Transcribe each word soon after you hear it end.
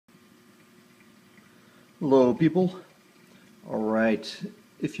Hello people. Alright,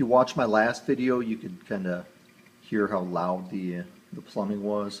 if you watched my last video you could kind of hear how loud the plumbing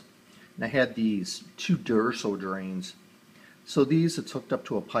was. And I had these two Durso drains. So these, it's hooked up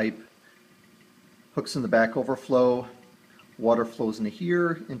to a pipe, hooks in the back overflow, water flows into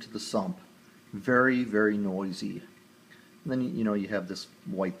here, into the sump. Very, very noisy. And then you have this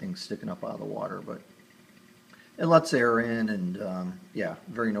white thing sticking up out of the water, but it lets air in and yeah,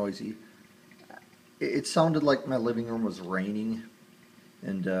 very noisy. It sounded like my living room was raining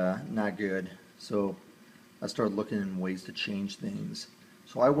and not good. So I started looking in ways to change things.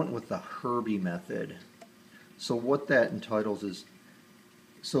 So I went with the Herbie method. So what that entitles is,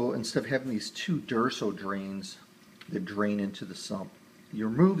 so instead of having these two Durso drains that drain into the sump, you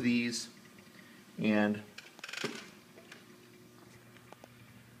remove these, and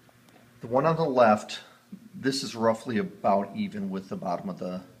the one on the left, this is roughly about even with the bottom of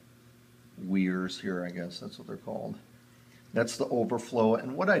the weirs here, I guess that's what they're called. That's the overflow.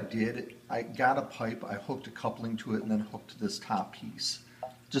 And what I did, I got a pipe, I hooked a coupling to it, and then hooked this top piece,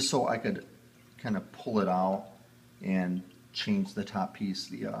 just so I could kind of pull it out and change the top piece,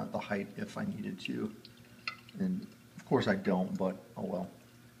 the height, if I needed to. And of course I don't, but oh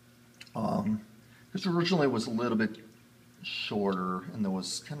well. Because originally it was a little bit shorter, and there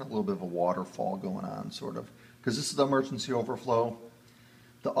was kind of a little bit of a waterfall going on, sort of, because this is the emergency overflow.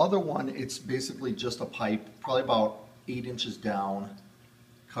 The other one, it's basically just a pipe, probably about 8 inches down,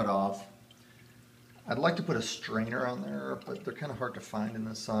 cut off. I'd like to put a strainer on there, but they're kind of hard to find in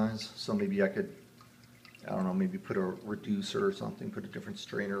this size, so maybe I could, I don't know, maybe put a reducer or something, put a different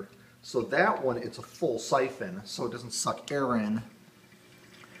strainer. So that one, it's a full siphon, so it doesn't suck air in.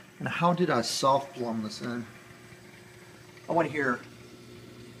 And how did I soft plumb this in? I went here,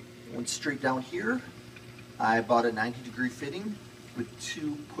 went straight down here. I bought a 90-degree fitting with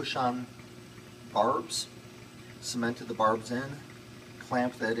 2 push-on barbs, cemented the barbs in,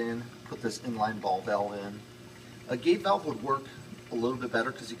 clamped that in, put this inline ball valve in. A gate valve would work a little bit better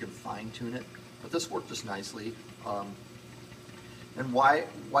because you can fine-tune it, but this worked just nicely. And why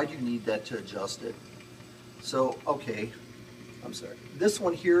do you need that to adjust it? So, okay, I'm sorry. This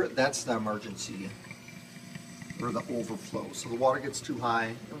one here, that's the emergency, or the overflow. So the water gets too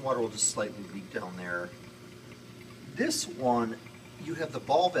high, and water will just slightly leak down there. This one, you have the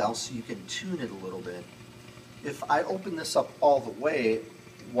ball valve so you can tune it a little bit. If I open this up all the way,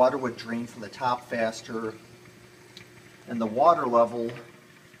 water would drain from the top faster, and the water level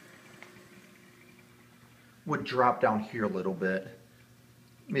would drop down here a little bit,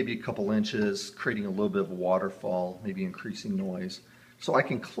 maybe a couple inches, creating a little bit of a waterfall, maybe increasing noise. So I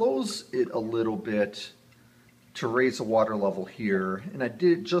can close it a little bit to raise the water level here, and I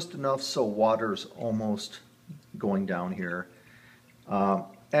did just enough so water's almost going down here.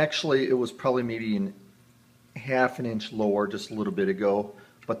 Actually, it was probably maybe half an inch lower just a little bit ago,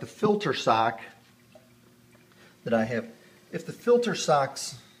 but the filter sock that I have, if the filter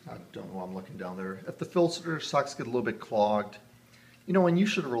socks, I don't know why I'm looking down there, if the filter socks get a little bit clogged, and you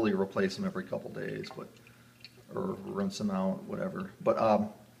should really replace them every couple days, or rinse them out, whatever.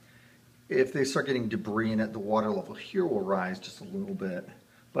 But if they start getting debris in it, the water level here will rise just a little bit.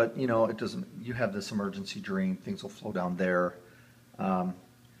 But it doesn't. You have this emergency drain; things will flow down there.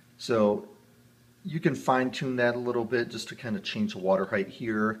 So you can fine-tune that a little bit just to kind of change the water height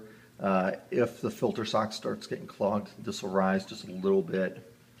here. If the filter sock starts getting clogged, this will rise just a little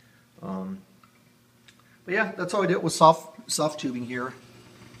bit. But yeah, that's all I did with soft tubing here.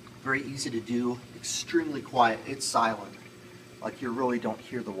 Very easy to do, extremely quiet. It's silent. Like you really don't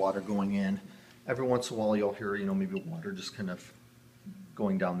hear the water going in. Every once in a while you'll hear, maybe water just kind of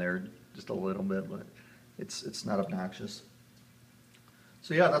going down there just a little bit, but it's not obnoxious.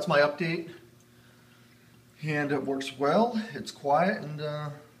 So yeah, that's my update. And it works well, it's quiet, and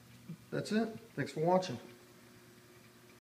that's it. Thanks for watching.